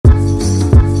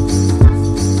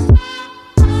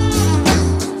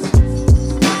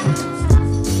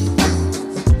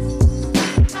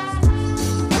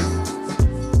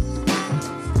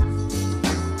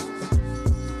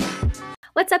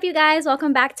you guys.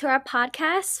 Welcome back to our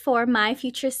podcast for My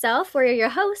Future Self. We're your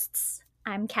hosts.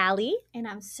 I'm Callie. And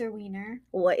I'm Serena.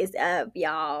 What is up,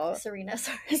 y'all? Serena,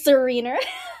 sorry. Serena.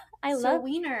 I love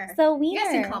Wiener. So You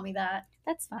guys can call me that.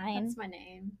 That's fine. That's my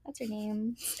name. That's your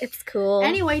name. It's cool.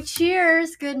 Anyway,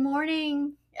 cheers. Good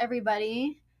morning,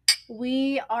 everybody.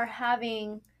 We are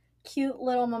having cute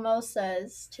little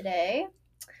mimosas today.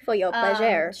 For your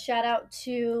pleasure. Shout out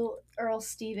to Earl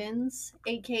Stevens,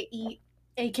 AKA.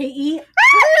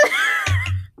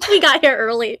 We got here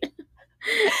early.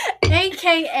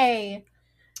 AKA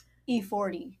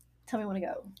E40. Tell me when to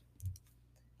go.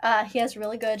 He has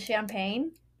really good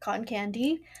champagne, cotton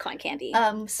candy.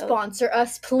 Sponsor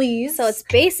us, please. So it's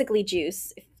basically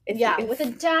juice. With a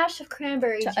dash of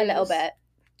cranberry juice. A little bit.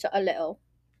 A little.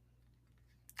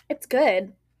 It's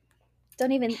good.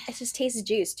 It just tastes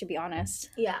juice, to be honest.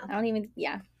 Yeah. And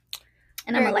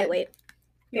Very I'm a lightweight.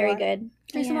 Very are. good.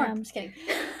 Drink some more. I'm just kidding.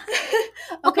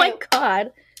 Oh my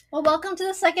god. Well, welcome to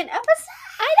the second episode.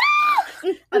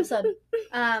 I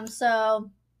know! So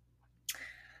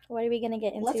what are we gonna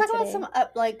get into let's talk today? about some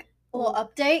little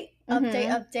update.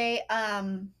 Mhm.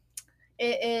 Update.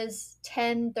 It is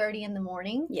 10:30 in the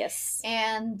morning. Yes.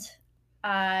 And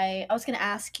I was gonna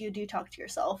ask you, do you talk to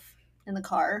yourself in the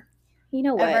car? You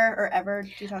know what? Ever do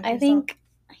you talk to yourself? I think,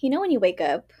 when you wake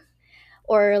up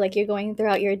or like you're going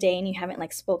throughout your day and you haven't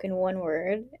like spoken one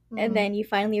word and then you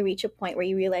finally reach a point where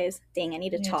you realize, dang, I need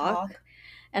to talk.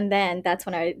 And then that's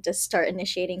when I just start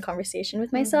initiating conversation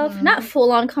with myself. Not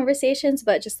full-on conversations,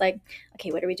 but just like,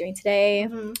 okay, what are we doing today?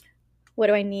 What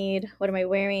do I need? What am I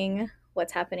wearing?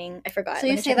 What's happening? I forgot. So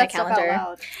you say that stuff out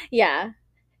loud. Yeah.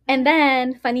 And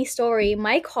then, funny story,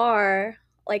 my car,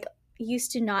 like,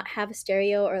 used to not have a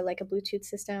stereo or like a Bluetooth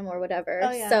system or whatever.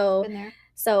 Oh, yeah. Been there.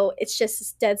 So it's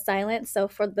just dead silent. So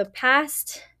for the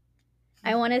past,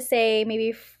 I want to say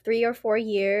maybe 3 or 4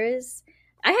 years,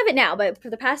 I have it now, but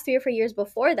for the past 3 or 4 years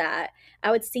before that,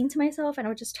 I would sing to myself and I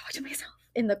would just talk to myself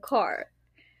in the car.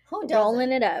 Who does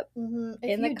rolling it up if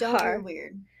in the you car. Don't, you're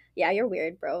weird. Yeah, you're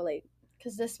weird, bro. Like,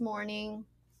 because this morning,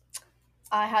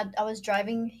 I was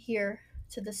driving here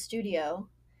to the studio,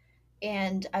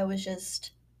 and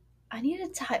I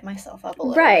needed to hype myself up a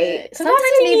little bit. Sometimes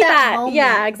you need that moment.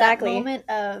 Yeah, exactly. That moment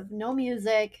of no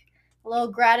music, a little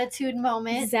gratitude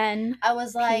moment. Zen. I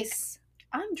was like, peace.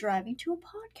 I'm driving to a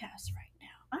podcast right now.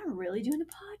 I'm really doing a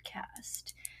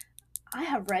podcast. I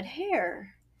have red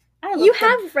hair. You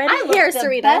have red hair,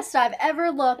 Serena. The best I've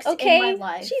ever looked in my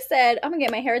life. She said, I'm going to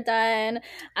get my hair done.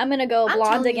 I'm going to go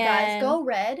blonde again. You guys, go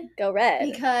red. Go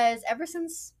red. Because ever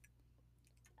since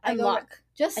unlock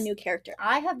a new character,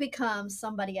 I have become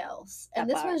somebody else. And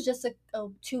this was just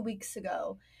 2 weeks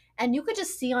ago. And you could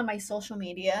just see on my social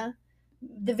media,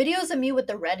 the videos of me with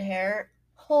the red hair,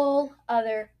 whole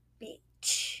other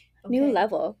beach. Okay? New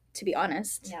level, to be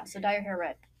honest. Yeah, so dye your hair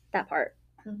red. That part.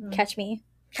 Catch me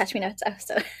next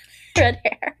episode. Red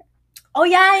hair. Oh,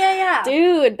 yeah.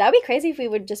 Dude, that'd be crazy if we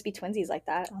would just be twinsies like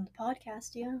that. On the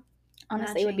podcast, yeah.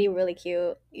 Honestly, it would be really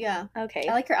cute. Yeah. Okay.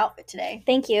 I like your outfit today.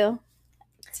 Thank you.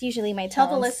 It's usually my tones. Tell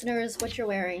the listeners what you're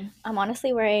wearing. I'm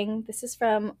honestly wearing, this is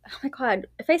from, oh my god,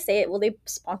 if I say it, will they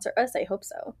sponsor us? I hope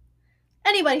so.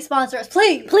 Anybody sponsor us,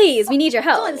 please. Please, we need your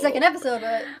help. It's only the second episode,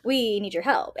 but we need your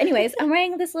help. Anyways, I'm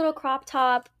wearing this little crop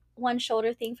top, one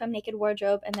shoulder thing from Naked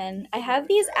Wardrobe, and then I have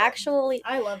these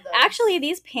I love those. Actually,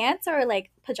 these pants are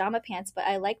like pajama pants, but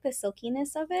I like the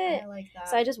silkiness of it. I like that.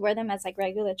 So I just wear them as like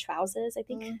regular trousers, I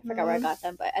think. I forgot where I got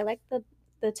them, but I like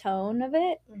the tone of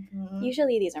it.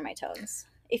 Usually these are my tones.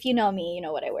 If you know me, you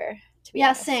know what I wear. To be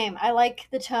honest. Same. I like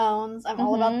the tones. I'm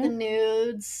all about the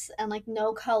nudes and like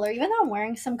no color. Even though I'm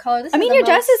wearing some color. Your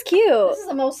dress is cute. This is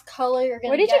the most color you're gonna get.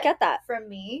 Where did you get that? From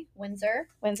me, Windsor.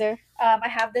 I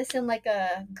have this in like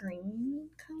a green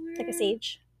color, like a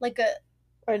sage, like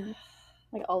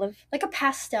olive, like a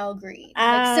pastel green,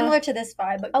 like similar to this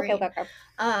vibe, but green. Okay.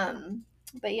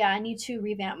 But yeah, I need to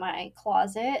revamp my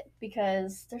closet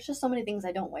because there's just so many things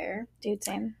I don't wear. Dude,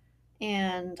 same.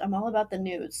 And I'm all about the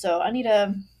nudes, so I need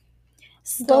to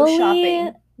slowly go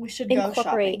shopping. We should go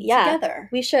shopping together.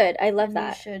 We should. I love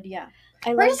that. We should, yeah.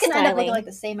 We're just gonna end up looking like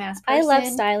the same ass person. I love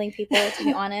styling people, to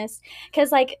be honest,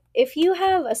 because like if you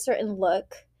have a certain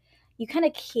look, you kind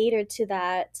of cater to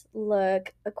that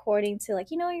look according to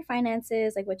like your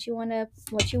finances, like what you want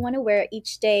to wear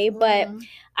each day. But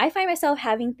I find myself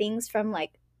having things from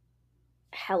like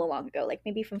hella long ago, like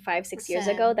maybe from 5-6 years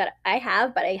ago that I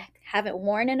have, but I haven't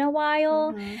worn in a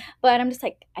while. But I'm just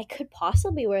like, I could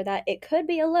possibly wear that. It could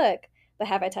be a look, but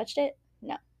have I touched it?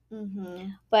 No.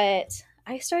 But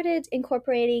I started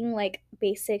incorporating like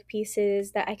basic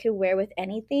pieces that I could wear with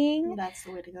anything. That's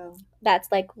the way to go.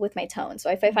 That's like with my tone. So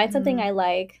if I find something I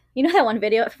like, you know that one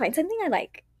video, if I find something I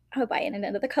like, I would buy it in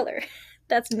another color.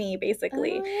 That's me,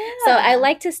 basically. Oh, So yeah. I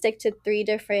like to stick to 3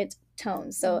 different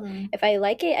tones. So if I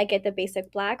like it, I get the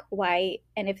basic black, white,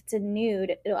 and if it's a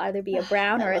nude, it'll either be a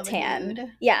brown or a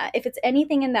tan. Yeah, if it's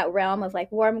anything in that realm of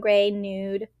like warm gray,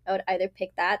 nude, I would either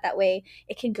pick that. That way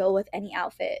it can go with any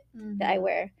outfit that I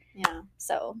wear. Yeah.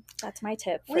 So that's my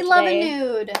tip for We today. love a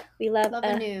nude. We love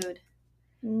a nude.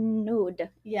 Nude.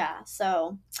 Yeah,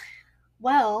 so,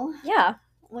 well. Yeah.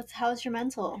 How's your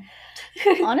mental?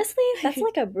 Honestly, that's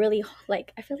like a really,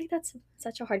 like, I feel like that's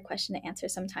such a hard question to answer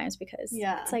sometimes because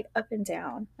it's like up and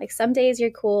down. Like some days you're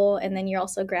cool and then you're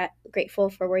also grateful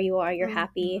for where you are. You're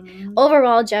happy.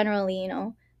 Overall, generally, you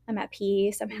know, I'm at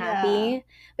peace. I'm happy.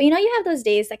 But you know, you have those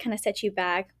days that kind of set you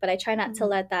back, but I try not to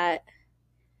let that,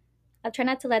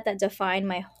 define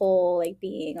my whole like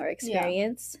being or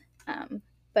experience.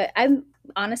 But I'm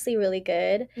honestly really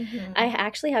good. I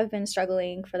actually have been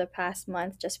struggling for the past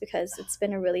month just because it's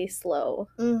been a really slow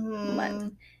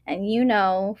month. And you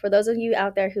know, for those of you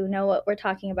out there who know what we're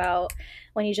talking about,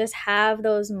 when you just have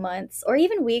those months or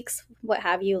even weeks, what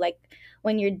have you, like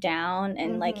when you're down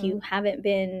and like you haven't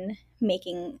been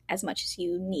making as much as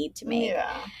you need to make.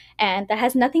 And that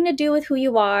has nothing to do with who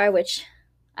you are, which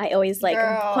I always like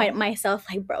point at myself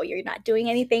like, bro, you're not doing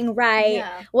anything right.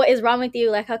 What is wrong with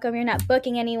you? Like, how come you're not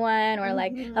booking anyone? Or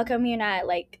like, how come you're not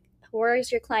like,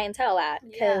 where's your clientele at?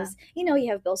 Because you know,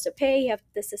 you have bills to pay, you have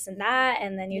this and that,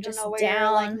 and then you're just don't know where down.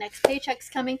 Your, like next paycheck's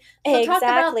coming. So talk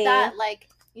about that, like,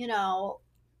 you know,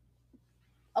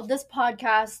 of this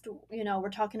podcast, you know, we're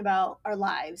talking about our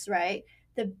lives, right?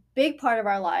 The big part of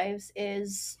our lives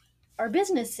is our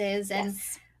businesses, and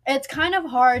it's kind of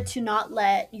hard to not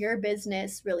let your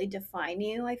business really define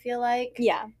you, I feel like.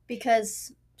 Yeah.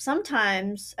 Because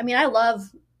sometimes, I mean,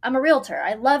 I'm a realtor.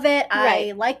 I love it.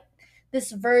 I like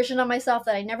this version of myself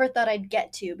that I never thought I'd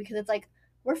get to, because it's like,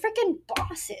 we're freaking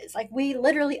bosses. Like, we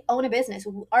literally own a business.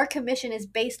 Our commission is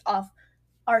based off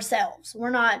ourselves.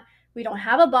 We don't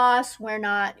have a boss. We're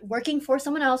not working for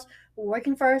someone else. We're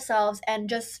working for ourselves. And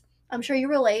just, I'm sure you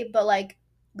relate, but like,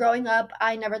 growing up,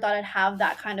 I never thought I'd have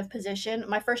that kind of position.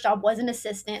 My first job was an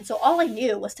assistant, so all I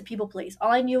knew was to people please. All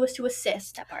I knew was to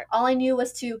assist. That part. All I knew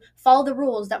was to follow the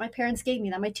rules that my parents gave me,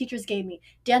 that my teachers gave me,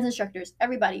 dance instructors,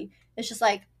 everybody. It's just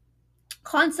like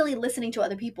constantly listening to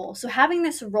other people. So having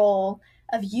this role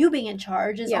of you being in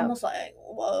charge is almost like,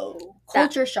 whoa,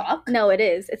 culture shock. No, it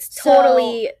is. It's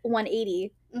totally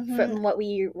 180 from what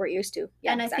we were used to.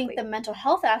 Yeah, and I think the mental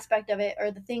health aspect of it,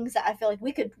 or the things that I feel like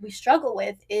we struggle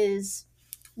with, is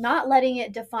not letting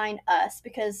it define us,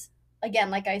 because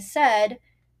again, like I said,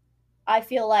 I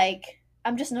feel like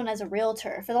I'm just known as a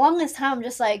realtor. For the longest time, I'm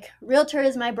just like, realtor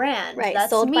is my brand. Right. That's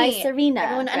Sold me. By Serena.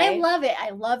 Everyone, right? And I love it. I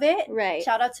love it. Right.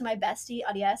 Shout out to my bestie,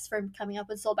 Arias, for coming up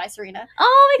with Sold by Serena.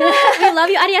 Oh my God. We love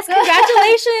you, Arias.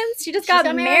 Congratulations. She just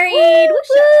got married. Woo,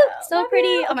 woo. So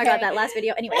pretty. Oh my God, that last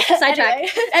video. Anyway, sidetrack.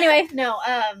 Anyway. No,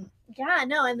 yeah,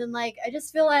 no. And then like, I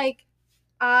just feel like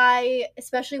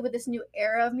especially with this new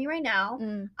era of me right now,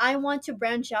 I want to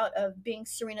branch out of being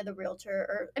Serena the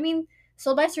realtor,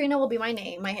 Sold by Serena will be my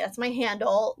name. That's my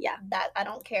handle. Yeah. That I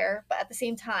don't care. But at the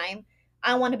same time,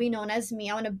 I want to be known as me.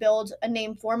 I want to build a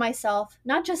name for myself.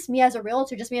 Not just me as a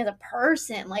realtor, just me as a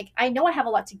person. Like, I know I have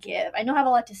a lot to give. I know I have a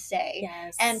lot to say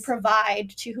and provide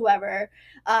to whoever,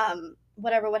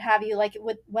 whatever, what have you. Like,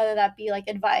 whether that be like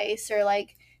advice or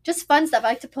like just fun stuff. I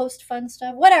like to post fun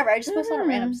stuff. Whatever. I just post a lot of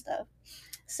random stuff.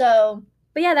 So.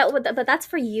 But yeah, but that's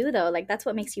for you though. Like, that's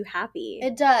what makes you happy.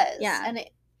 It does. Yeah. And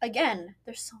again,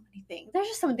 there's so many things. There's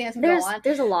just so many things that can go on.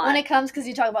 There's a lot. When it comes, because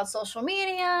you talk about social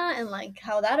media and, like,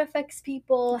 how that affects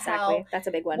people. Exactly. That's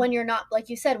a big one. When you're not, like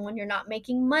you said, when you're not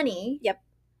making money. Yep.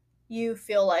 You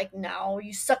feel like now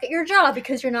you suck at your job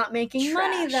because you're not making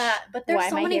money but there's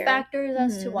so many factors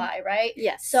as to why, right?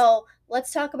 Yes. So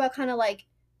let's talk about kind of like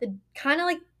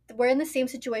we're in the same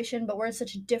situation, but we're in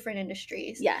such different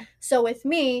industries. Yeah. So with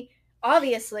me,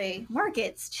 obviously,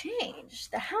 markets change.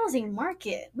 The housing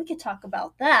market, we could talk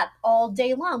about that all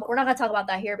day long, but we're not going to talk about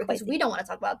that here because we don't want to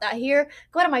talk about that here.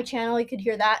 Go to my channel. You could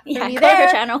hear that. Yeah, go to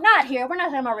your channel. Not here. We're not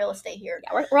talking about real estate here.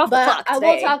 Yeah, we're off the clock today.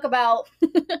 I will talk about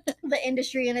the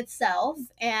industry in itself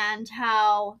and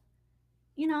how,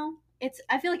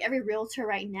 I feel like every realtor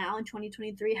right now in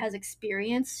 2023 has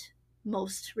experienced,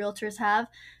 most realtors have,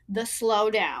 the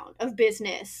slowdown of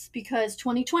business, because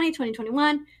 2020,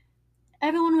 2021,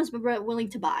 everyone was willing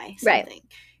to buy something. Right.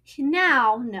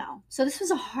 Now, no. So this was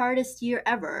the hardest year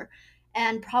ever.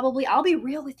 And probably, I'll be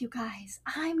real with you guys,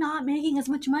 I'm not making as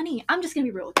much money. I'm just going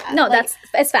to be real with that. No, it's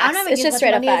facts. I'm not making as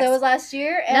much money as I was last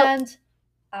year. Nope. And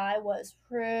I was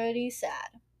pretty sad.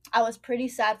 I was pretty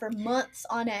sad for months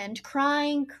on end,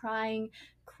 crying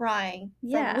from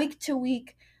week to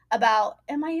week about,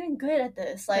 am I even good at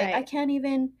this? Like, Right. I can't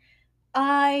even.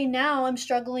 I'm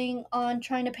struggling on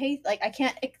trying to pay. Like,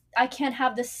 I can't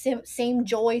have the same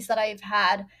joys that I've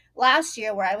had last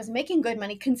year, where I was making good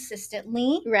money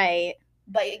consistently. Right.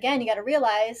 But again, you got to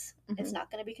realize it's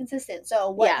not going to be consistent. So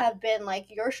what have been like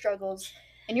your struggles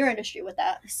in your industry with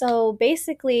that? So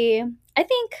basically, I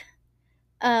think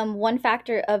one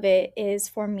factor of it is,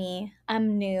 for me,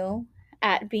 I'm new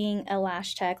at being a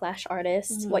lash tech, lash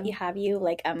artist, what you have you.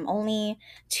 Like, I'm only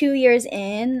 2 years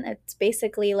in. It's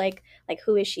basically like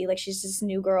who is she? Like, she's this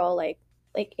new girl, like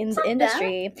in the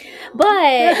industry. But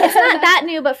it's not that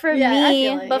new. But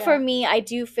for me, I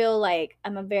do feel like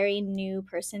I'm a very new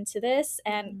person to this,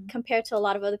 and compared to a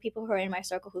lot of other people who are in my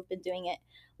circle who've been doing it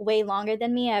way longer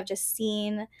than me, I've just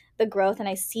seen the growth and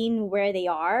I've seen where they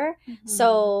are.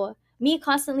 So me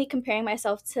constantly comparing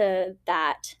myself to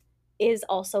that is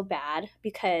also bad,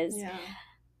 because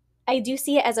I do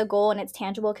see it as a goal and it's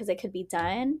tangible because it could be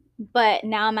done. But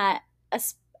now I'm at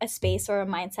a space or a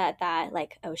mindset that,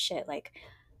 like, oh shit, like,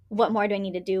 what more do I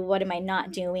need to do? What am I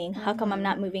not doing? How come I'm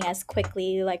not moving as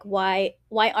quickly? Like, why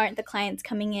aren't the clients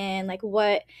coming in? Like,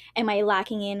 what am I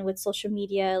lacking in with social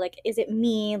media? Like, is it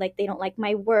me? Like, they don't like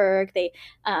my work.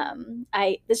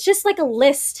 It's just like a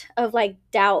list of like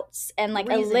doubts and like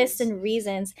reasons. A list and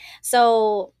reasons.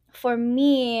 So for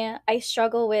me, I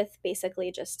struggle with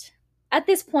basically just, at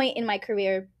this point in my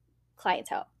career,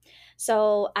 clientele.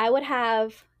 So I would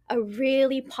have a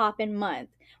really poppin' month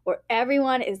where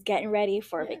everyone is getting ready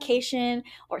for a vacation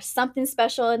or something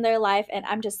special in their life, and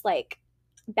I'm just like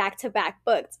back to back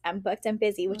booked. I'm booked and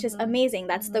busy, which is amazing.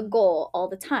 That's the goal all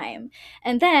the time.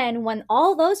 And then when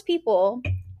all those people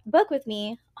book with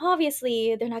me,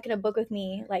 obviously they're not going to book with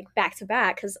me like back to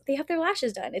back because they have their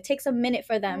lashes done. It takes a minute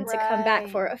for them to come back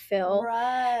for a fill,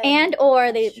 and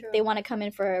or they want to come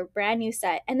in for a brand new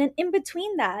set. And then in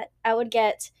between that, I would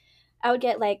get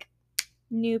like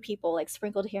new people like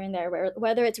sprinkled here and there,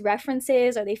 whether it's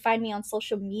references or they find me on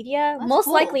social media. That's most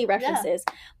likely references.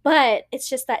 But it's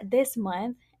just that this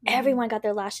month everyone got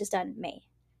their lashes done. May,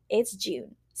 it's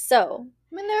June, so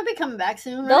I mean, they'll be coming back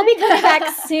soon, right? They'll be coming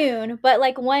back soon. But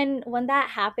like when that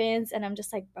happens and I'm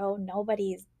just like, bro,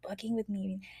 nobody's booking with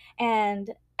me. And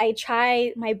I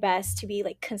try my best to be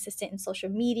like consistent in social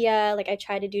media. Like, I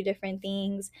try to do different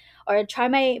things, or try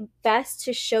my best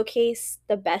to showcase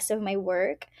the best of my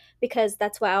work, because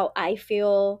that's what I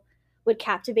feel would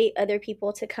captivate other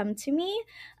people to come to me.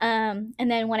 And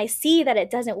then when I see that it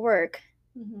doesn't work,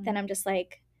 then I'm just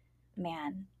like,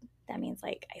 man, that means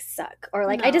like I suck, or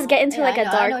like I just get into like a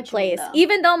dark place,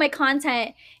 even though my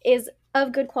content is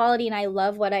of good quality and I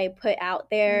love what I put out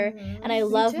there, and I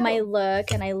love my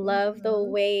look, and I love the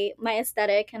way, my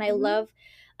aesthetic, and I love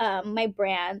my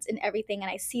brand and everything,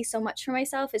 and I see so much for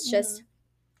myself. It's just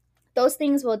those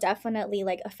things will definitely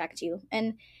like affect you.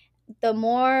 And the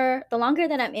longer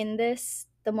that I'm in this,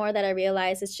 the more that I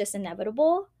realize it's just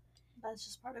inevitable. That's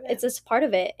just part of it. It's just part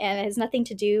of it, and it has nothing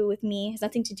to do with me. It has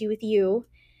nothing to do with you.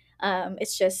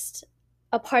 It's just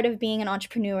a part of being an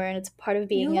entrepreneur, and it's part of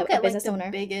being a business owner.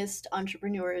 The biggest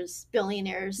entrepreneurs,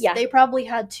 billionaires, they probably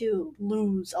had to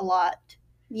lose a lot.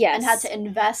 Yes. And had to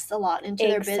invest a lot into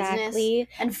their business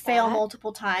and fail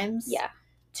multiple times. Yeah.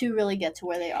 To really get to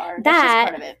where they are. That's just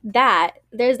part of it.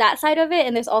 There's that side of it,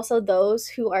 and there's also those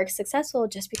who are successful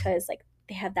just because like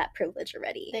they have that privilege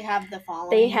already. They have the following.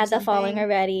 They had the following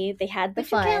already. They had the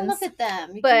funds. You can't look at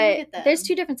them. But there's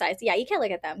two different sides. Yeah, you can't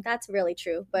look at them. That's really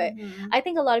true. But I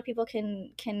think a lot of people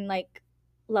can like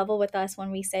level with us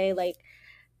when we say like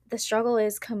the struggle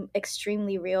is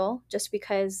extremely real, just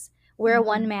because we're a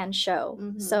one-man show.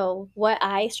 So what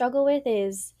I struggle with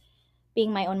is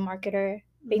being my own marketer,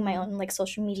 being my own like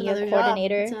social media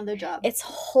coordinator. It's another job. It's a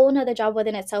whole nother job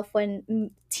within itself.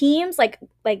 When teams like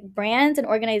brands and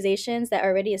organizations that are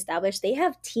already established, they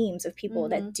have teams of people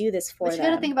that do this for them. But you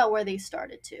gotta think about where they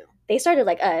started too. They started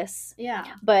like us. Yeah.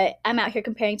 But I'm out here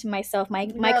comparing to myself, my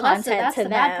content that's to the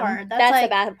them. Bad part. That's like, the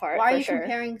bad part. Why are you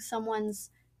comparing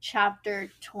someone's chapter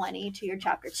 20 to your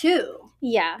chapter 2?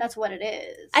 Yeah. That's what it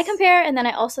is. I compare, and then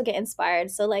I also get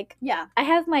inspired. So like, yeah, I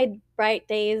have my bright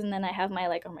days, and then I have my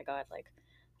like, oh my god, like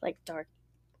dark.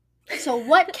 So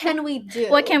what can we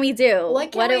do? What can we do?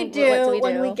 What do we do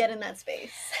when we get in that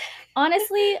space?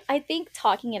 Honestly, I think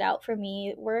talking it out for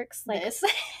me works. Like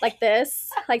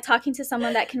this. Like talking to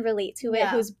someone that can relate to it,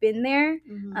 who's been there.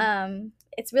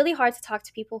 It's really hard to talk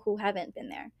to people who haven't been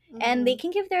there, and they can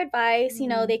give their advice. You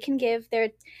know, they can give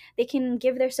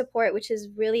their support, which is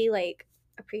really like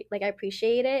I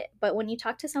appreciate it. But when I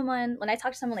talk to someone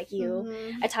like you,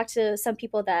 Mm-hmm. I talk to some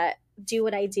people that do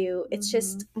what I do, it's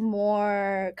just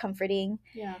more comforting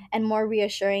and more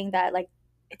reassuring that like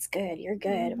it's good, you're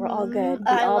good, we're all good, we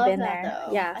I all love been that there.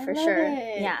 though. Yeah, I for love sure.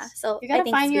 it. Yeah, so You I gotta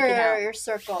think find speaking out, your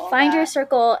circle. find your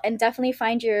circle, and definitely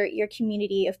find your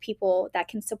community of people that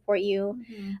can support you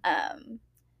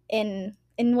in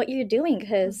what you're doing,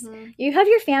 because you have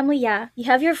your family, yeah, you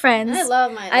have your friends. I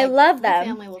love I love them. My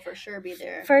family will for sure be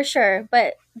there. For sure,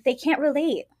 but they can't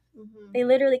relate. They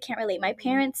literally can't relate. My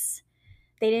parents,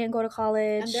 they didn't go to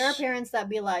college. And there are parents that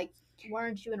be like, why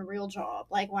aren't you in a real job?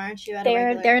 Like, why aren't you at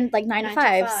they're in like 9 to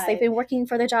 5s. They've been working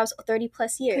for their jobs 30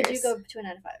 plus years. Could you go to a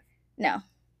 9 to 5? No.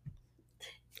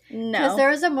 Because there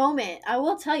was a moment, I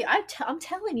will tell you, I'm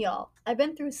telling y'all, I've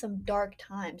been through some dark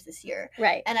times this year.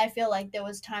 Right. And I feel like there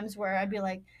was times where I'd be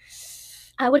like,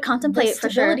 I would contemplate for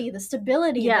sure. The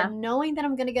stability, the knowing that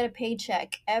I'm going to get a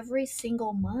paycheck every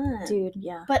single month. Dude,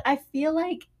 yeah. But I feel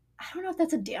like, I don't know if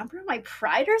that's a damper on my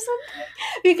pride or something.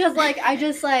 Because like, I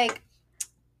just like,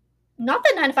 not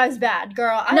that 9 to 5 is bad,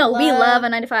 girl. We love a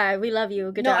 9 to 5. We love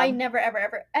you. Good job. No, I never, ever,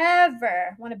 ever,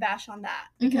 ever want to bash on that.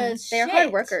 Because they're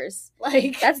hard workers.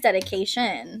 Like, that's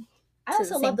dedication. I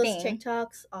also love those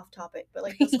TikToks, off topic, but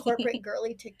like those corporate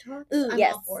girly TikToks. Ooh,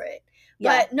 I'm all for it.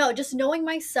 Yeah. But no, just knowing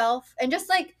myself and just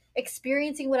like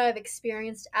experiencing what I've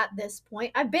experienced at this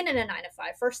point. I've been in a 9 to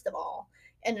 5, first of all,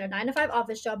 in a 9 to 5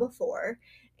 office job before.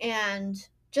 And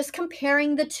just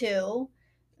comparing the two,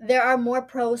 there are more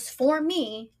pros for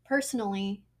me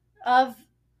personally of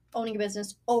owning a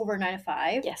business over 9 to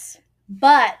 5. Yes.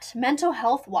 But mental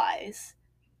health wise,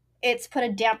 it's put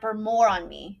a damper more on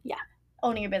me. Yeah.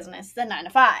 Owning a business than 9 to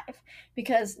 5,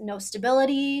 because no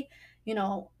stability,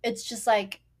 it's just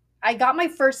like I got my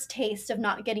first taste of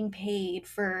not getting paid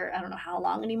for I don't know how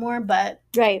long anymore, but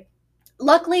right.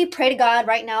 Luckily, pray to God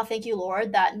right now, thank you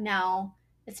Lord, that now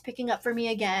it's picking up for me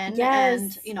again.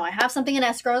 Yes. And I have something in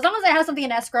escrow. As long as I have something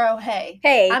in escrow, hey,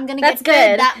 I'm gonna get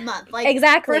good that month, like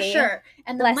exactly, for sure.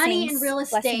 And the money in real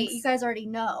estate, you guys already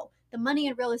know, the money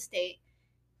in real estate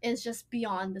is just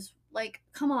beyond this. Like,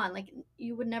 come on, like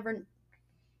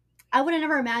I would have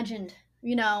never imagined,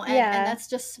 and that's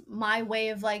just my way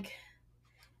of like,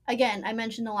 again, I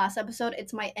mentioned the last episode,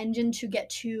 it's my engine to get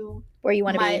to where you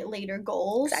want to be, my later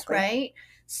goals, exactly. Right?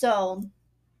 So,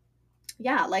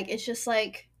 yeah, like it's just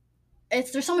like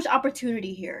there's so much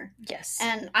opportunity here. Yes.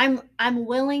 And I'm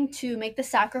willing to make the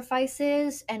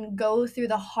sacrifices and go through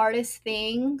the hardest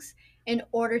things in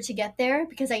order to get there,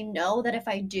 because I know that if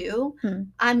I do,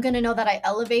 I'm going to know that I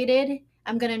elevated.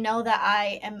 I'm going to know that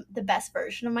I am the best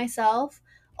version of myself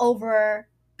over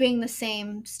being the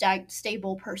same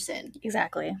stable person.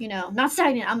 Exactly. Not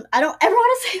stagnant. I don't ever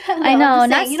want to say that. I know,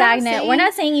 not stagnant. We're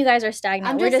not saying you guys are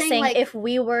stagnant. We're just saying like, if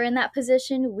we were in that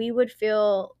position, we would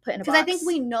feel put in a box. Because I think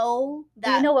we know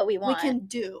that we know what we want. We can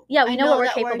do. Yeah, we know what we're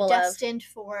capable of. We're destined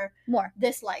for more.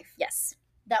 This life. Yes.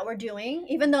 That we're doing.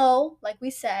 Even though, like we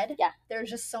said,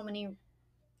 there's just so many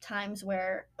times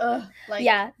where, like.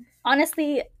 Yeah.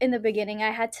 Honestly, in the beginning,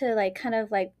 I had to like kind of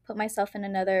like put myself in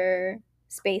another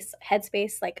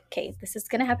headspace, like, okay, this is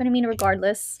gonna happen to me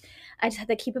regardless. I just have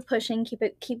to keep it pushing,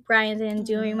 keep grinding,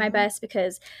 doing my best,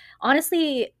 because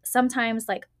honestly, sometimes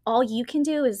like all you can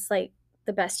do is like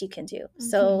the best you can do.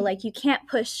 So like you can't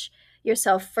push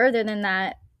yourself further than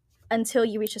that until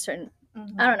you reach a certain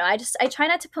I don't know. I try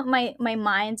not to put my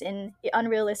mind in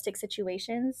unrealistic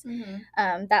situations.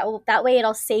 That way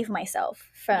it'll save myself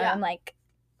from like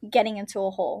getting into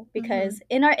a hole, because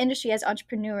in our industry as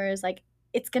entrepreneurs, like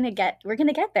we're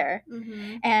gonna get there.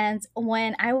 And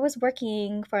when I was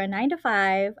working for a 9 to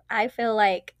 5, I feel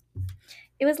like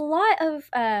it was a lot of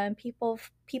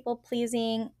people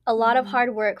pleasing, a lot of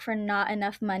hard work for not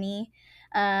enough money.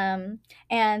 And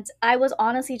I was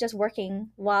honestly just working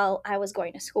while I was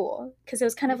going to school, because it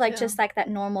was kind of like just like that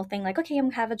normal thing, like, okay, I'm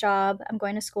gonna have a job, I'm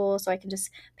going to school, so I can just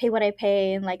pay what I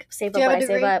pay and like save up what I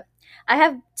save up. I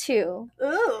have 2.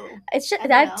 Ooh. It's just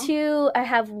I have 2. I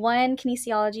have 1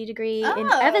 kinesiology degree.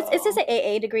 It's just an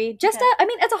AA degree.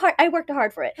 I worked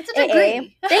hard for it. It's a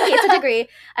degree. Thank you. It's a degree.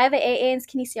 I have an AA in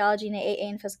kinesiology and an AA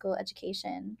in physical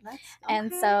education.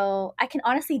 And so I can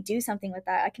honestly do something with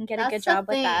that. I can get a good job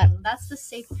with that. That's the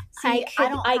safe. I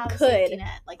don't have a safety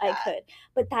net like that. I could,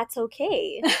 but that's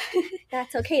okay.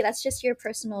 That's okay. That's just your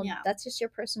personal. Yeah. That's just your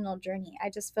personal journey. I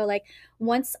just feel like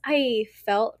once I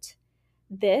felt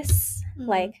this,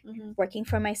 working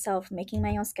for myself, making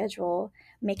my own schedule,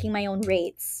 making my own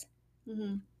rates,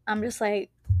 I'm just like,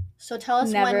 so tell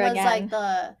us when was again. Like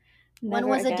when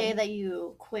was the day that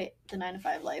you quit the 9 to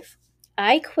 5 life?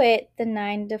 I quit the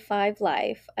 9 to 5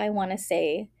 life, I want to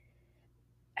say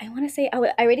I want to say I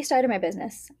already started my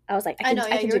business. I was like, I know,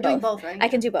 yeah, I can you're do doing both. both, right? I Yeah.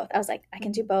 can do both. I was like, I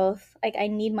can do Mhm. both. Like, I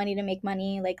need money to make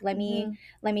money. Like, Mhm.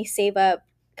 let me save up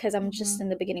because I'm just Mhm. in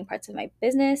the beginning parts of my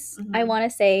business. I Mhm. want to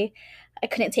say I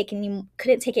couldn't take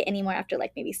it anymore after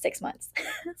like maybe 6 months.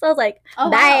 So I was like, Oh wow.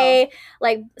 bye.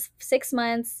 Like 6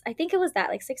 months. I think it was that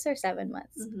like 6 or 7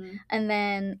 months. Mhm. And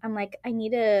then I'm like, I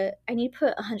need to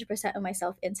put 100% of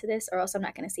myself into this, or else I'm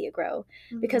not going to see it grow.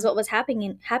 Because Mhm. what was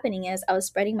happening is I was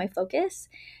spreading my focus,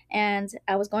 and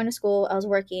I was going to school, I was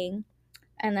working,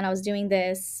 and then I was doing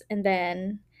this, and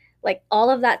then like all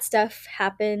of that stuff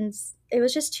happens. It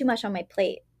was just too much on my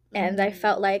plate. And I Mhm.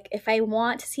 felt like if I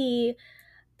want to see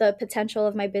the potential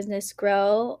of my business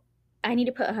grow, I need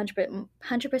to put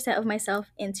 100% of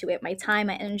myself into it, my time,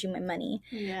 my energy, my money.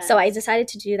 So I Yes. decided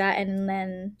to do that, and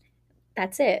then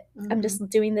that's it. I'm Mhm. just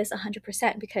doing this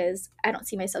 100% because I don't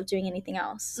see myself doing anything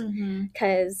else. Mhm.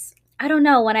 Because I don't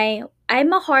know, when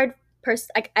I'm a hard person.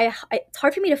 It's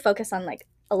hard for me to focus on like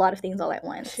a lot of things all at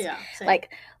once. Yeah. Same.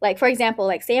 Like for example,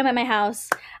 like say I'm at my house,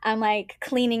 I'm like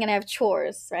cleaning and I have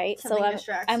chores, right? Something So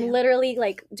distracts I'm you. literally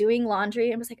like doing laundry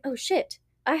and I'm just like, oh shit,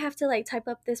 I have to like type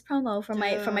up this promo for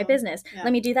my Dude. business. Yeah.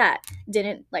 Let me do that.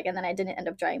 Didn't like, and then I didn't end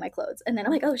up drying my clothes. And then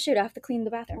I'm like, oh shoot, I have to clean the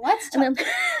bathroom. And then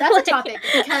That's like, a topic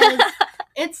because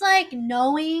it's like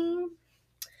knowing.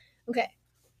 Okay,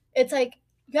 it's like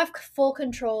you have full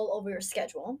control over your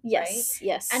schedule, yes, right?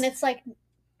 yes. And it's like,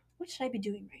 what should I be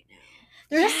doing right now?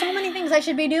 There's just so many things I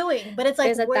should be doing, but it's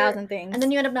like there's 1,000 things. and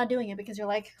then you end up not doing it because you're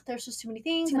like, there's just too many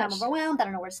things, Too and I'm much. overwhelmed. I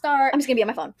don't know where to start. I'm just gonna be on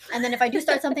my phone. And then if I do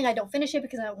start something, I don't finish it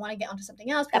because I want to get onto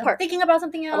something else. Because That I'm thinking about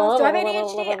something else. Do I have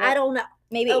ADHD? I don't know.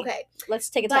 Maybe. Okay. Let's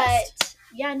take a But test.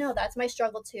 yeah, no, that's my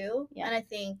struggle too. Yeah. And I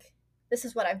think this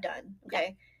is what I've done.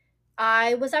 Okay.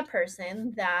 I was that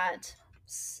person that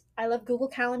I love Google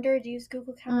Calendar. Do you use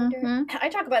Google Calendar? Mhm. I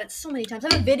talk about it so many times.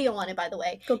 I have a video on it, by the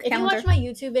way. Google If you Calendar. watch my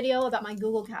YouTube video about my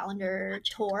Google Calendar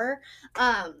tour,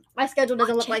 my schedule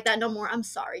doesn't look like that no more. I'm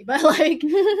sorry, but like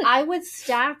I would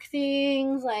stack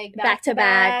things like back to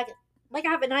back. Like I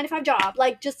have a 9 to 5 job,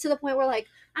 like just to the point where like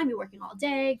I'd be working all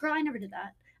day. Girl, I never did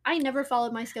that. I never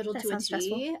followed my schedule That to a sounds T.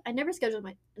 stressful. I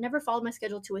never followed my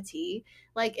schedule to a T.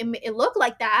 Like it looked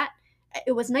like that.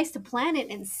 It was nice to plan it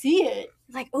and see it.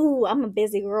 Like, oh, I'm a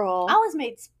busy girl. I was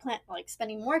made like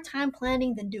spending more time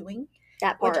planning than doing.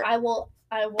 That part. Which I will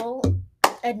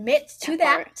admit to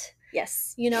that.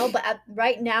 Yes. You know, but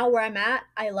right now where I'm at,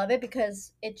 I love it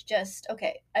because it's just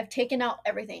okay. I've taken out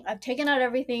everything.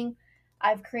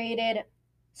 I've created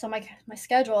so my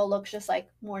schedule looks just like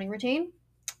morning routine.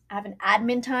 I have an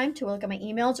admin time to look at my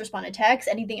emails, respond to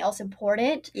texts, anything else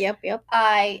important. Yep.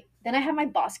 Then I have my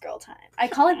boss girl time. I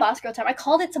call it boss girl time. I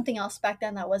called it something else back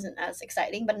then that wasn't as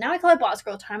exciting, but now I call it boss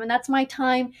girl time, and that's my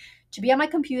time to be on my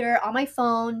computer, on my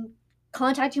phone,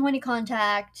 contacting who I need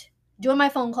contact, doing my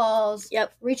phone calls,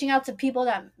 reaching out to people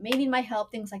that may need my help,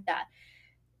 things like that.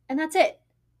 And that's it.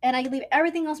 And I leave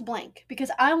everything else blank because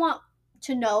I want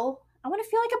to feel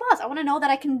like a boss. I want to know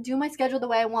that I can do my schedule the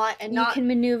way I want and not can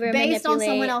maneuver, based on manipulate.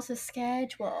 someone else's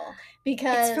schedule.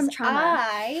 Because it's from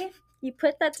trauma. You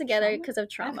put that together because of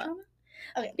trauma.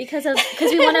 Okay. Because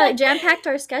we want to jam pack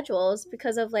our schedules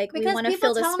because of like we want to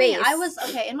fill the space. I was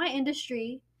in my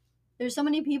industry. There's so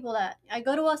many people that I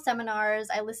go to seminars.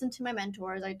 I listen to my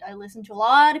mentors. I listen to a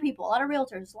lot of people, a lot of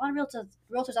realtors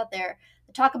out there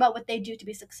that talk about what they do to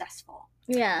be successful.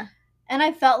 Yeah. And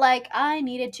I felt like I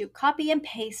needed to copy and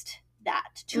paste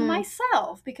that to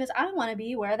myself because I want to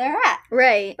be where they're at.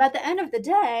 Right. But at the end of the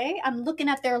day, I'm looking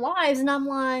at their lives and I'm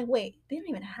like, wait, they don't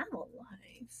even have a life.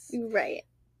 Right.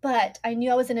 But I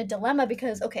knew I was in a dilemma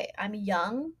because, okay, I'm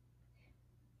young.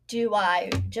 Do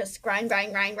I just grind,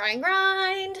 not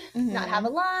have a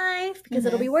life because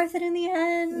it'll be worth it in the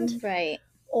end? Right.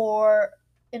 Or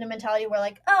in a mentality where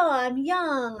like, oh, I'm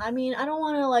young. I mean, I don't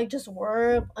want to like just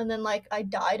work and then like I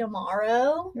die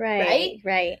tomorrow. Right.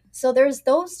 So there's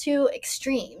those two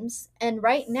extremes. And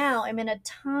right now I'm in a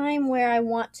time where I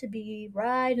want to be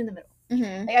right in the middle.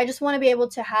 Mm-hmm. Like, I just want to be able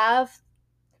to have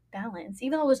balance,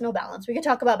 even though there's no balance. We could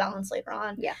talk about balance later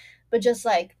on. Yeah. But just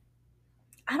like,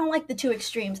 I don't like the two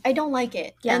extremes. I don't like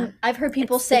it. Yeah. And I've heard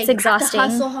people say, it's exhausting. You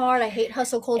have to hustle hard. I hate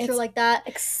hustle culture like that.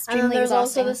 Extremely and then there's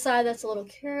exhausting. also the side that's a little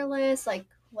careless, like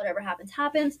whatever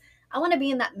happens. I want to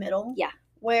be in that middle. Yeah.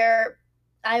 Where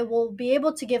I will be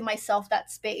able to give myself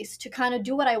that space to kind of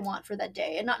do what I want for that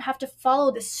day and not have to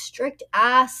follow this strict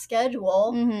ass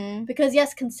schedule. Mm-hmm. Because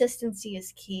yes, consistency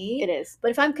is key. It is.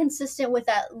 But if I'm consistent with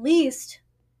at least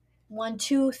 1,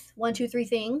 2, 3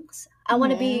 things, I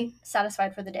want to be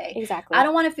satisfied for the day. Exactly. I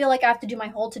don't want to feel like I have to do my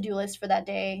whole to-do list for that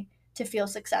day to feel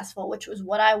successful, which was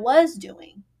what I was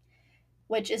doing.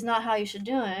 which is not how you should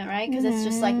do it, right? Because it's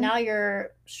just like now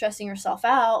you're stressing yourself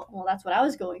out. Well, that's what I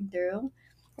was going through.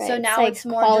 Right. So now it's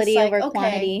more quality just like, over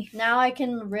quantity. Now I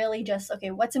can really just,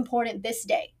 okay, what's important this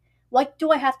day? What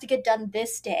do I have to get done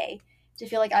this day to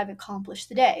feel like I've accomplished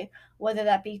the day? Whether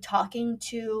that be talking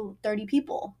to 30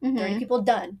 people, 30 people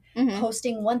done,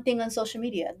 posting one thing on social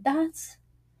media, that's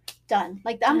done.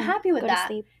 Like, I'm happy with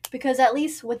that. Because at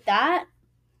least with that,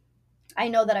 I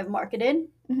know that I've marketed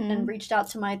and reached out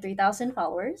to my 3,000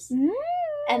 followers.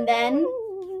 And then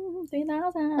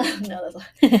 3,000.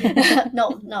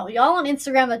 No. Y'all on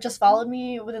Instagram that just followed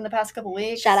me within the past couple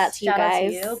weeks. Shout out to you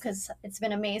guys. Because it's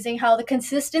been amazing how the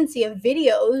consistency of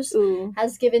videos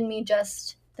has given me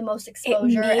just the most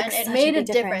exposure. And it made a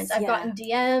difference. I've gotten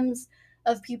DMs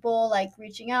of people like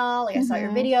reaching out. Like, I saw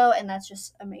your video, and that's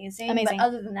just amazing. But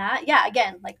other than that, yeah,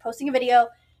 again, like posting a video,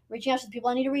 reaching out to the people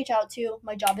I need to reach out to,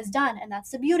 my job is done. And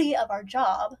that's the beauty of our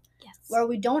job. Yes. Where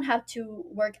we don't have to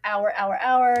work hour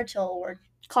till we're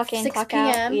clock in, 6 clock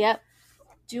p.m. out. Yep.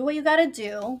 Do what you got to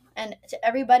do. And to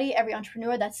everybody, every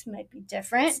entrepreneur, that's might be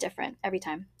different. It's different every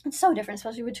time. It's so different,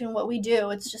 especially between what we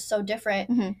do. It's just so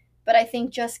different. But I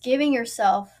think just giving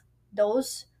yourself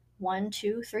those 1,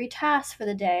 2, 3 tasks for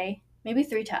the day, maybe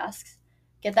 3 tasks,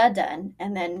 get that done,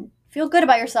 and then feel good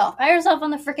about yourself. Pat yourself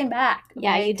on the freaking back.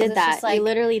 Yeah, you did that. Like, you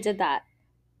literally did that.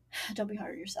 Don't be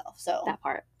hard on yourself. So that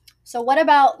part. So what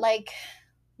about like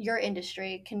your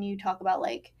industry? Can you talk about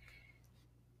like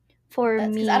for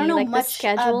me, I don't know like much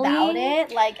scheduling, about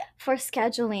it. Like for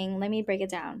scheduling, let me break it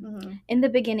down. In the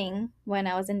beginning, when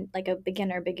I was in like a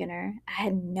beginner, I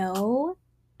had no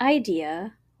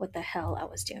idea what the hell I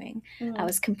was doing. I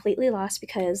was completely lost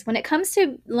because when it comes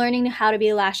to learning how to be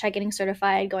a lash tag, getting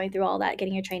certified, going through all that,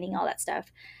 getting your training, all that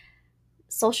stuff,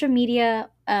 social media,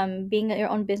 being your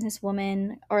own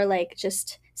businesswoman, or like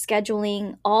just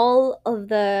scheduling, all of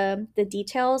the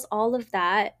details, all of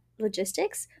that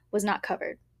logistics was not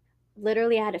covered.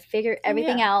 Literally, I had to figure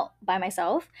everything out by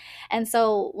myself. And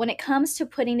so when it comes to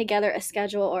putting together a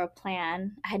schedule or a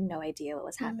plan, I had no idea what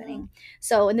was happening.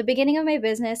 So in the beginning of my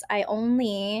business, I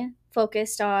only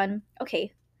focused on,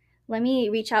 okay, let me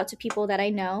reach out to people that I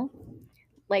know,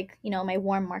 like, you know, my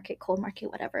warm market, cold market,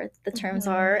 whatever the terms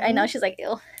are. I know she's like,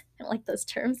 ew, I don't like those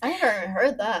terms. I never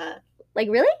heard that. Like,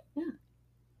 really? Yeah.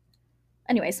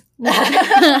 Anyways,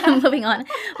 moving on.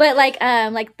 But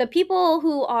like the people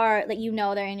who are like, you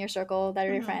know, they're in your circle, that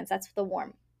are your friends, that's the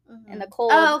warm. And the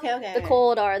cold, the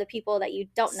cold are the people that you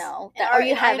don't know, that or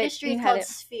you have it. Industry is called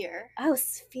sphere. Oh,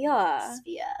 sphere.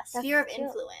 Sphere of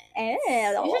influence. You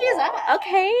should use that.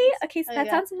 Okay, so that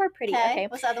sounds more pretty. Okay,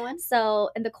 what's the other one? So,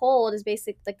 and the cold is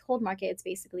the cold market. It's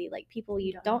basically like people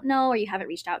you don't know or you haven't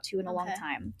reached out to in a long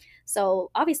time.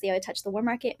 So obviously, I would touch the warm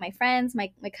market, my friends,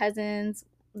 my cousins,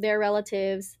 their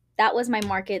relatives. That was my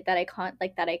market that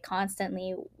I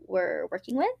constantly were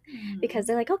working with, because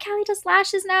they're like, oh, Callie does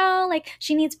lashes now, like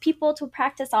she needs people to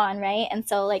practice on, right? And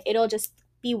so like it'll just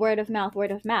be word of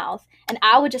mouth, and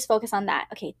I would just focus on that.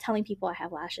 Okay, telling people I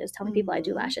have lashes, telling people I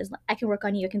do lashes, I can work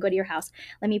on you, I can go to your house,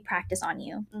 let me practice on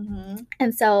you.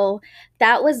 And so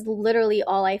that was literally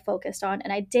all I focused on,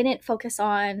 and I didn't focus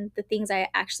on the things I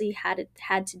actually had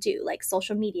to do, like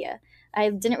social media. I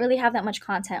didn't really have that much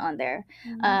content on there.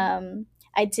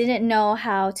 I didn't know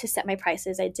how to set my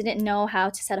prices. I didn't know how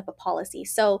to set up a policy.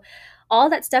 So all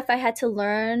that stuff I had to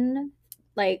learn,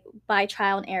 like by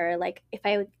trial and error. Like if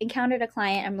I encountered a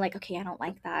client, I'm like, okay, I don't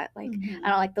like that. Like I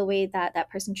don't like the way that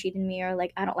person treated me, or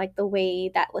like I don't like the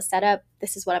way that was set up.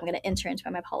 This is what I'm going to enter into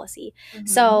my policy.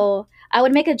 So I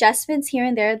would make adjustments here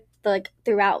and there, like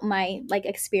throughout my like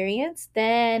experience.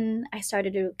 Then I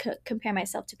started to compare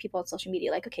myself to people on social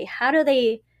media. Like, okay, how do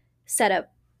they set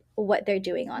up what they're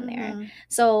doing on there?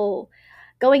 So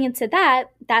going into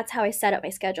that, that's how I set up my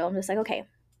schedule. I'm just like, okay,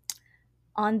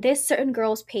 on this certain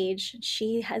girl's page,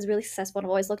 she is really successful and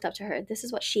I've always looked up to her. This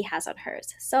is what she has on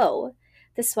hers. So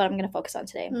this is what I'm going to focus on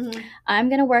today. I'm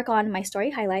going to work on my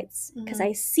story highlights, because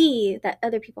I see that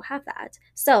other people have that.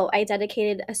 So I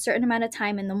dedicated a certain amount of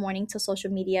time in the morning to social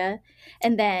media.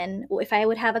 And then if I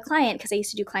would have a client, because I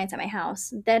used to do clients at my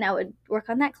house, then I would work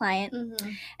on that client.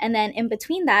 And then in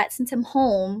between that, since I'm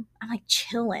home, I'm like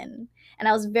chilling. And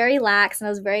I was very lax and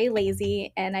I was very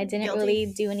lazy, and I didn't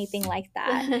really do anything like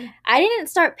that. I didn't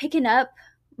start picking up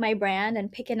my brand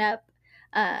and picking up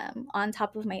on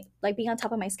top of my, like being on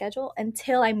top of my schedule,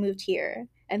 until I moved here,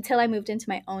 until I moved into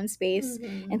my own space,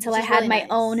 until I had really my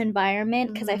own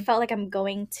environment, because I felt like I'm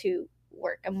going to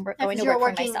work. I'm going to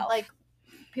work for myself. Like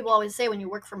people always say when you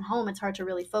work from home, it's hard to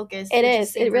really focus. It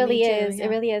is. It really is. It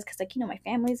really is. Because, like, my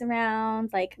family's around.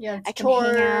 Like, I can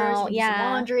chores, hang out. some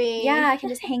laundry. Yeah, I can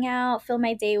just hang out, fill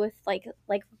my day with, like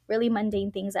really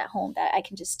mundane things at home that I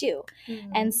can just do.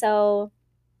 And so,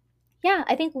 yeah,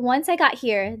 I think once I got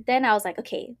here, then I was like,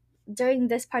 okay, during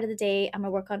this part of the day, I'm going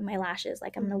to work on my lashes.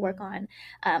 Like, I'm going to work on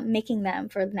making them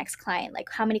for the next client. Like,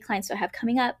 how many clients do I have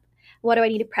coming up? What do I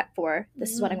need to prep for?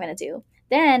 This is what I'm going to do.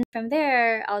 Then from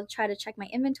there, I'll try to check my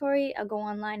inventory. I'll go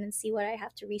online and see what I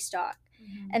have to restock.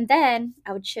 And then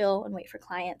I would chill and wait for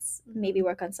clients, maybe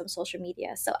work on some social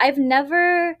media. So I've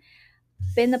never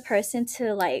been the person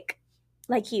to like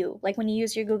you, like when you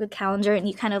use your Google Calendar and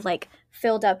you kind of like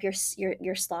filled up your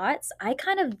slots. I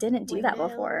kind of didn't do that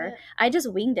before. I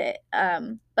just winged it.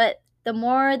 But the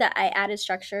more that I added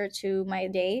structure to my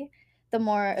day, the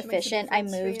more efficient I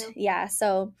moved. Yeah.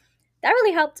 So that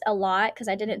really helped a lot because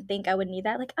I didn't think I would need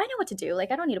that. Like, I know what to do. Like,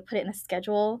 I don't need to put it in a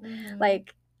schedule.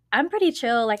 Like, I'm pretty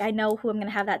chill. Like, I know who I'm going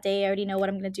to have that day. I already know what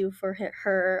I'm going to do for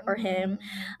her or him.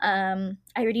 I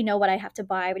already know what I have to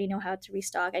buy. I already know how to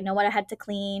restock. I know what I had to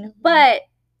clean. But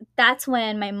that's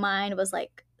when my mind was,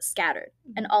 like, scattered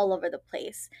and all over the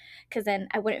place, because then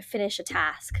I wouldn't finish a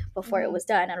task before it was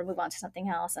done. I would move on to something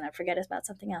else, and I'd forget about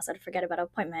something else. I'd forget about an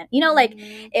appointment. You know, like,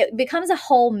 it becomes a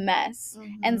whole mess.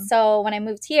 And so when I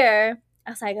moved here,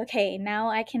 I was like, okay, now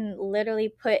I can literally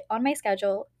put on my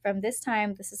schedule from this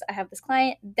time, I have this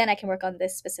client, then I can work on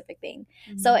this specific thing.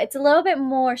 So it's a little bit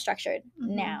more structured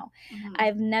now.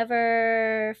 I've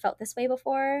never felt this way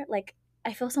before. Like,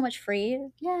 I feel so much free.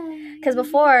 Yeah. Because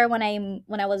before, when I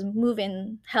was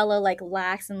moving hella like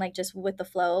lax and like just with the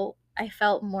flow, I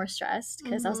felt more stressed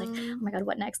because I was like, oh my god,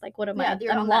 what next? Like, what am I?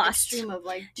 You're I'm on lost. That extreme of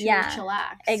like too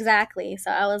chillax. Exactly.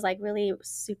 So I was like really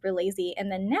super lazy,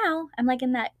 and then now I'm like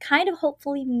in that kind of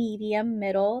hopefully medium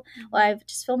middle. Well, I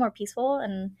just feel more peaceful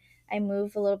and I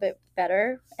move a little bit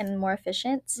better and more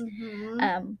efficient.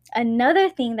 Another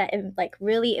thing that like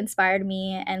really inspired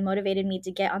me and motivated me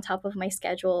to get on top of my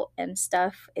schedule and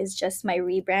stuff is just my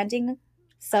rebranding.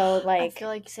 So like, I feel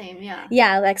like same,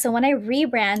 like, so when I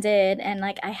rebranded and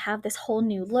like I have this whole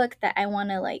new look that I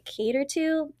want to like cater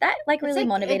to, that like really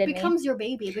motivated me. It becomes your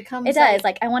baby. It does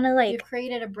like I want to like, you've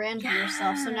created a brand for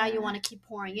yourself, so now you want to keep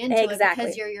pouring into it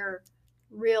because you're your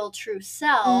real true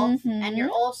self, and you're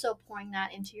also pouring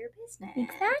that into your business.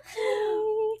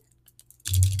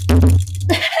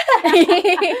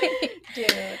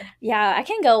 Dude. Yeah, I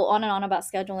can go on and on about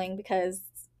scheduling because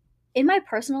in my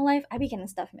personal life I be getting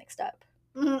stuff mixed up,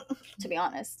 to be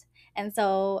honest. And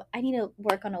so I need to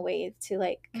work on a way to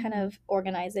like kind of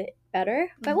organize it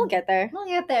better. But we'll get there. We'll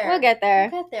get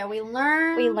there. We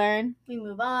learn. We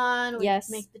move on. We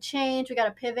make the change. We got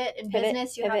to pivot in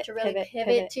business. You have to really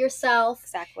pivot to yourself.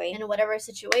 Exactly. In whatever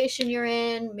situation you're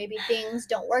in. Maybe things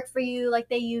don't work for you like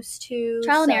they used to.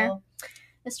 Trial and error.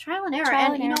 It's trial and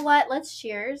error. You know what? Let's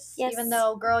cheers. Yes. Even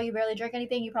though, girl, you barely drink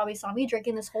anything, you probably saw me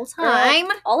drinking this whole time.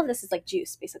 All of this is like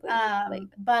juice, basically.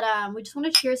 But we just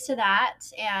want to cheers to that,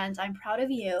 and I'm proud of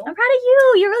you. I'm proud of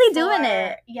you. You're really doing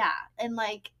it. Yeah, and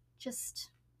like just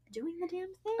doing the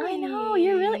damn thing. I know.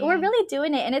 We're really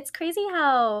doing it, and it's crazy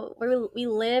how we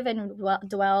live and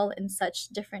dwell in such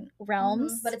different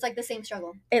realms. But it's like the same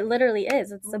struggle. It literally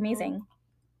is. It's amazing.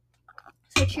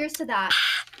 So cheers to that.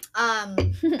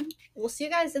 We'll see you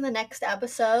guys in the next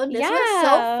episode. This was so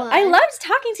fun. I loved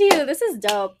talking to you. This is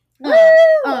dope.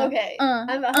 Okay.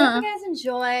 I hope you guys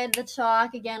enjoyed the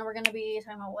talk. Again, we're gonna be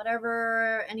talking about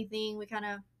whatever, anything. We talked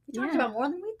about more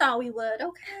than we thought we would.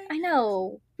 Okay. I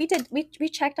know. We did. We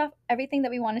checked off everything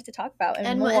that we wanted to talk about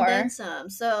and more. And then some.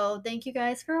 So thank you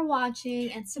guys for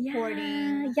watching and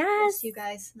supporting. Yes. We'll see you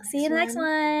guys. See you in the next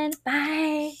one.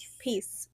 Bye. Peace.